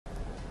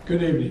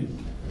Good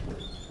evening.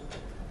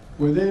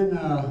 Within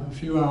a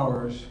few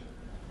hours,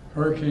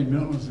 Hurricane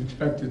Milton is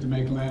expected to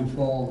make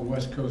landfall on the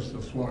west coast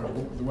of Florida,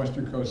 the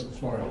western coast of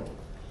Florida.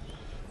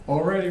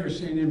 Already we're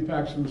seeing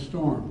impacts from the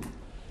storm,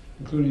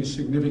 including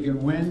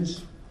significant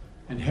winds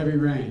and heavy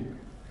rain.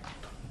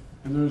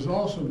 And there's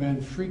also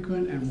been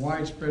frequent and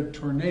widespread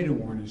tornado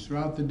warnings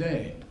throughout the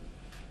day.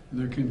 And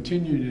they're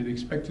continuing and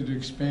expected to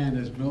expand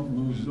as Milton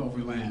moves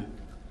over land,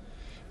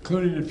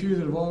 including a few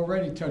that have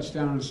already touched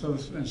down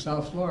in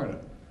South Florida.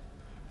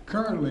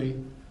 Currently,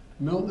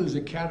 Milton is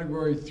a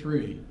Category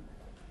 3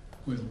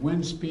 with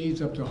wind speeds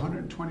up to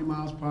 120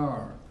 miles per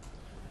hour.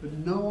 But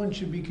no one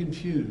should be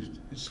confused.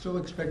 It's still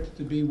expected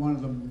to be one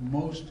of the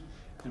most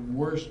and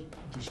worst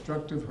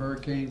destructive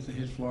hurricanes to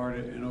hit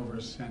Florida in over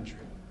a century.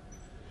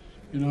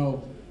 You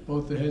know,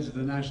 both the heads of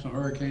the National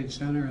Hurricane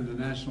Center and the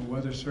National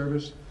Weather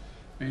Service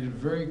made it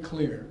very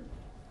clear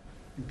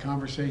in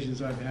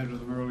conversations I've had with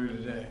them earlier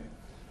today.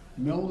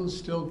 Milton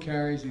still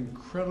carries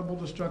incredible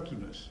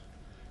destructiveness,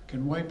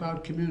 can wipe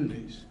out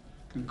communities,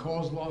 can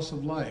cause loss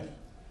of life.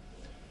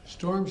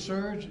 Storm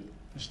surge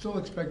is still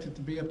expected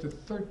to be up to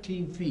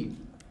 13 feet.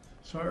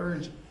 So I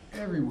urge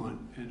everyone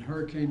in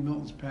Hurricane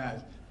Milton's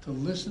path to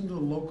listen to the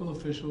local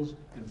officials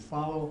and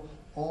follow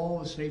all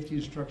the safety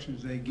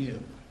instructions they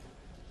give.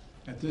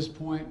 At this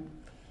point,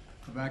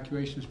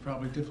 evacuation is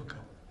probably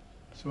difficult.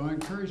 So I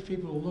encourage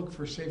people to look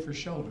for safer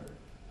shelter.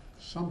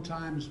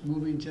 Sometimes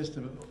moving just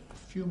a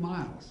few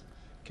miles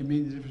can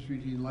mean the difference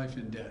between life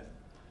and death.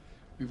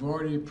 We've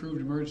already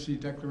approved emergency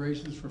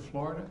declarations for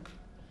Florida.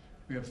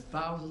 We have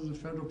thousands of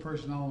federal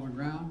personnel on the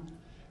ground.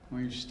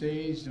 We've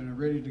staged and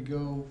are ready to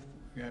go.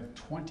 We have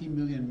 20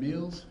 million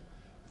meals,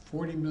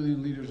 40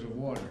 million liters of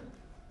water.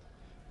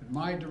 At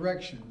my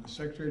direction, the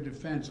Secretary of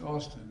Defense,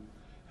 Austin,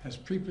 has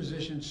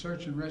pre-positioned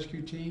search and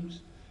rescue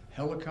teams,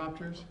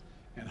 helicopters,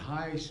 and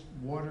high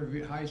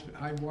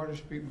water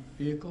speed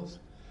vehicles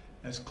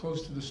as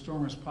close to the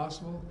storm as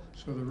possible,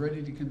 so they're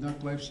ready to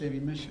conduct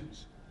life-saving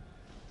missions.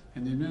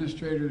 And the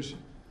administrator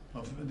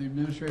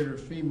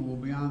of FEMA will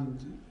be on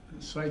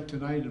site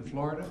tonight in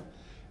Florida,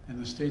 and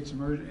in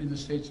the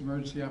state's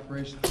emergency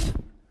operations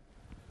center.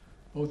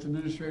 Both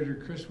Administrator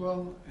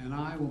Criswell and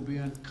I will be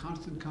in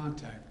constant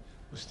contact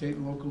with state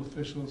and local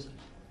officials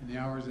in the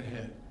hours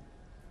ahead.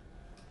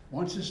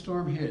 Once the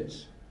storm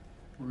hits,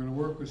 we're going to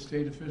work with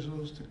state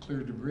officials to clear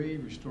debris,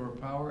 restore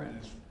power, and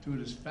do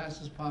it as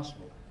fast as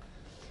possible.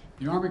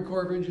 The Army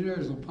Corps of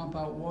Engineers will pump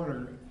out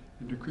water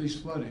and decrease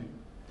flooding.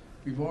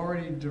 We've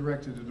already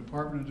directed the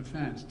Department of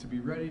Defense to be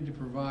ready to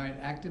provide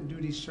active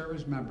duty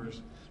service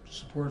members to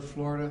support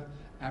Florida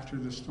after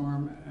the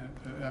storm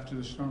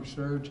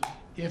surge,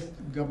 if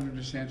Governor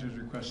DeSantis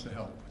requests the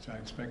help, which I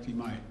expect he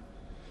might.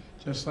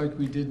 Just like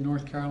we did in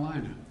North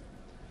Carolina.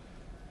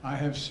 I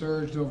have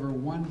surged over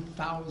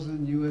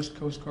 1,000 U.S.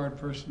 Coast Guard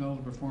personnel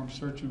to perform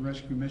search and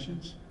rescue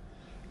missions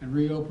and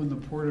reopen the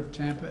port of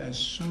Tampa as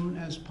soon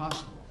as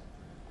possible.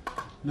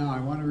 Now, I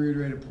want to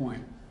reiterate a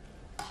point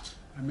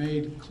I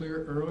made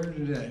clear earlier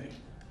today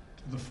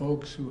to the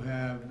folks who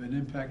have been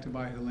impacted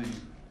by Helene.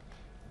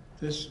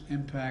 This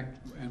impact,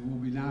 and will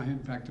be now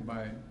impacted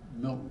by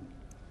Milton.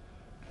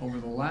 Over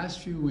the last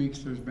few weeks,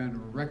 there's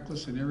been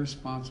reckless and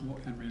irresponsible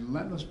and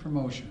relentless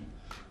promotion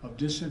of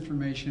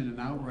disinformation and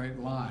outright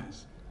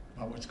lies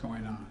about what's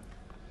going on.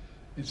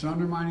 It's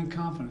undermining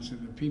confidence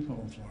in the people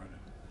in Florida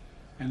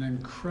and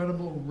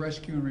incredible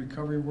rescue and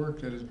recovery work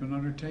that has been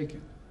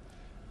undertaken.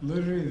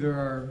 Literally, there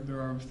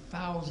are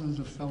thousands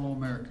of fellow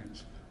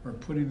Americans who are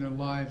putting their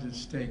lives at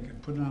stake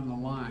and putting on the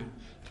line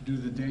to do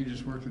the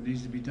dangerous work that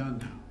needs to be done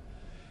now.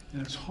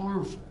 And it's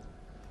harmful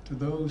to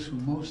those who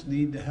most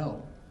need the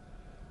help.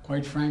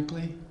 Quite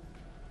frankly,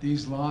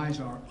 these lies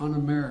are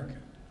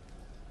un-American,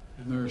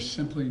 and there is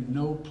simply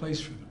no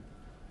place for them.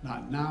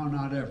 Not now,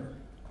 not ever.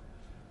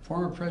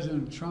 Former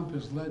President Trump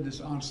has led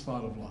this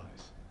onslaught of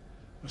lies.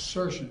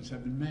 Assertions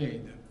have been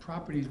made that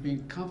property is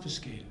being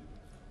confiscated.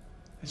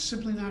 It's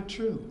simply not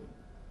true.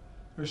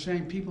 They're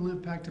saying people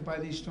impacted by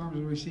these storms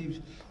will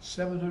receive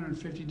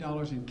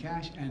 $750 in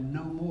cash and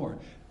no more.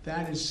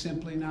 That is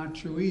simply not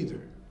true either.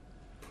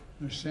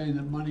 They're saying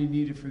that money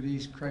needed for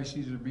these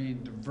crises are being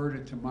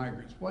diverted to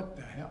migrants. What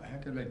the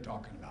heck are they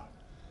talking about?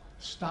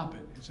 Stop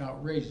it. It's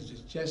outrageous.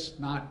 It's just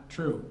not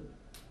true.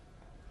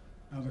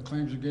 Now the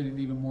claims are getting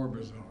even more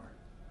bizarre.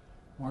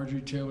 Marjorie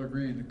Taylor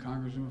Greene, the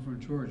congresswoman from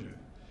Georgia,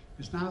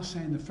 is now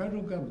saying the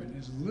federal government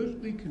is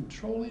literally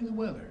controlling the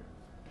weather.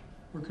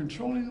 We're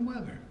controlling the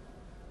weather.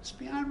 It's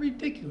beyond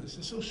ridiculous.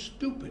 It's so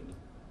stupid.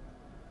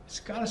 It's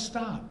got to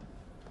stop.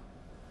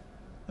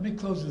 Let me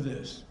close with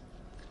this.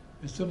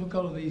 As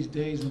difficult as these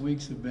days and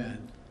weeks have been,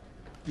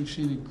 we've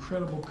seen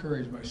incredible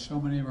courage by so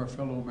many of our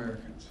fellow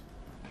Americans.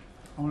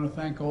 I want to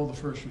thank all the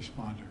first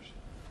responders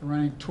for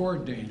running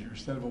toward danger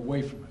instead of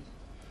away from it,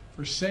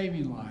 for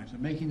saving lives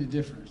and making a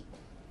difference.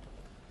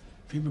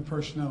 FEMA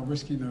personnel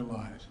risking their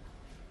lives,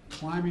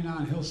 climbing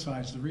on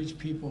hillsides to reach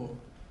people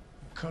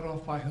cut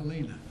off by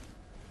Helene.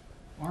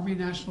 Army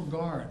National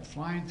Guard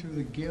flying through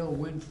the gale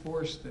wind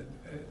force.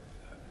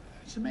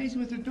 It's amazing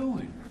what they're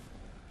doing.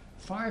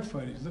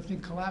 Firefighters lifting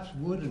collapsed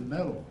wood and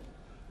metal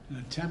in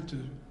an attempt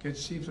to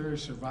see if there are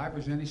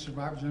survivors, any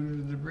survivors under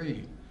the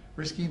debris,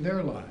 risking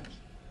their lives.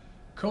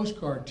 Coast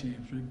Guard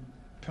teams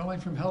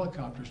rappelling from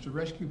helicopters to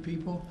rescue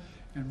people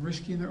and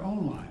risking their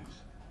own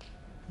lives.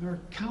 And there are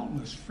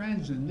countless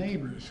friends and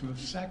neighbors who have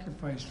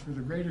sacrificed for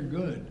the greater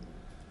good.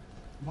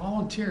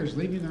 Volunteers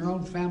leaving their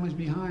own families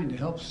behind to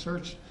help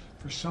search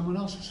for someone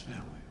else's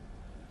family.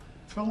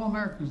 Fellow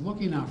Americans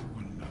looking out for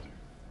one another.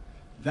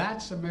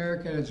 That's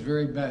America at its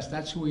very best.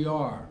 That's who we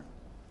are.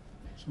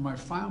 So my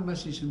final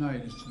message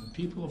tonight is to the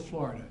people of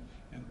Florida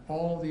and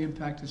all the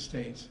impacted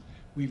states,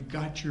 we've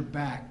got your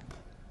back.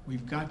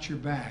 We've got your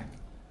back.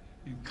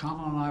 And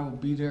Kamala and I will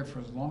be there for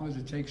as long as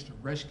it takes to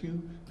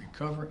rescue,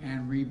 recover,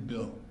 and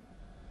rebuild.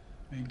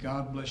 May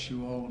God bless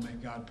you all, and may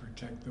God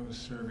protect those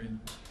serving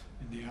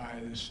in the eye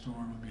of this storm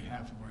on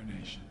behalf of our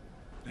nation.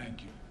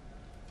 Thank you.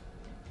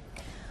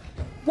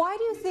 Why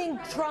do you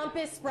think Trump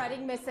is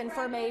spreading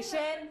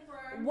misinformation?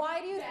 Why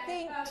do you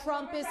think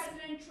Trump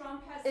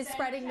is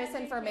spreading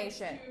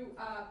misinformation?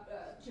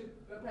 To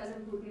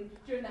President Putin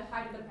during the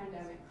height of the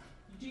pandemic.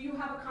 Do you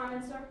have a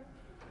comment, sir?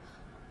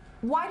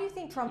 Why do you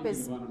think Trump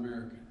is?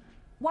 Un-American.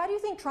 Why do you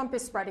think Trump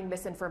is spreading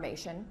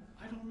misinformation?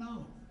 I don't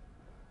know.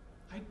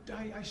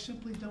 I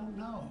simply don't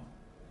know.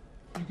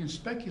 You can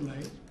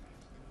speculate,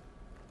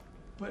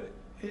 but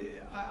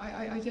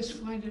I just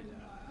find it.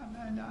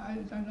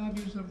 I've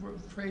used the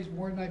phrase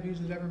more than I've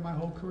used it ever in my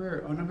whole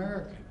career.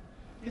 Un-American.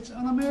 It's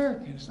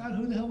un-American. It's not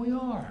who the hell we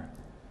are.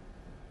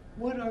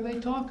 What are they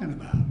talking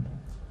about?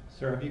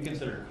 Sir, have you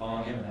considered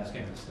calling him and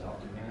asking him to stop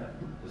doing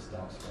that? To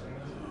stop spreading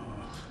this?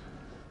 Oh,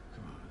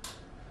 come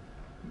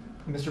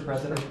on. Mr.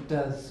 President,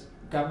 does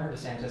Governor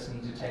DeSantis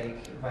need to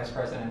take Vice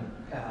President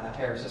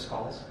Harris's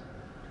calls?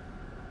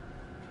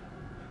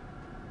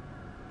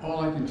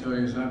 All I can tell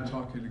you is I'm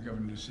talking to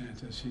Governor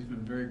DeSantis. He's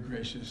been very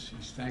gracious.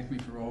 He's thanked me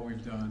for all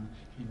we've done.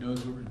 He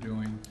knows what we're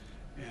doing,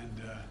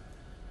 and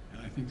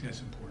I think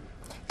that's important.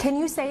 Can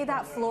you say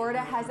that Florida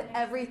has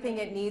everything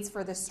it needs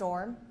for the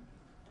storm?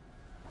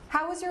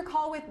 How was your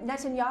call with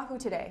Netanyahu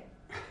today?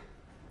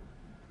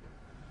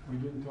 We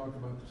didn't talk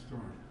about the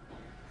storm.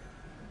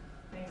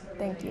 Thanks,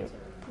 Thank you.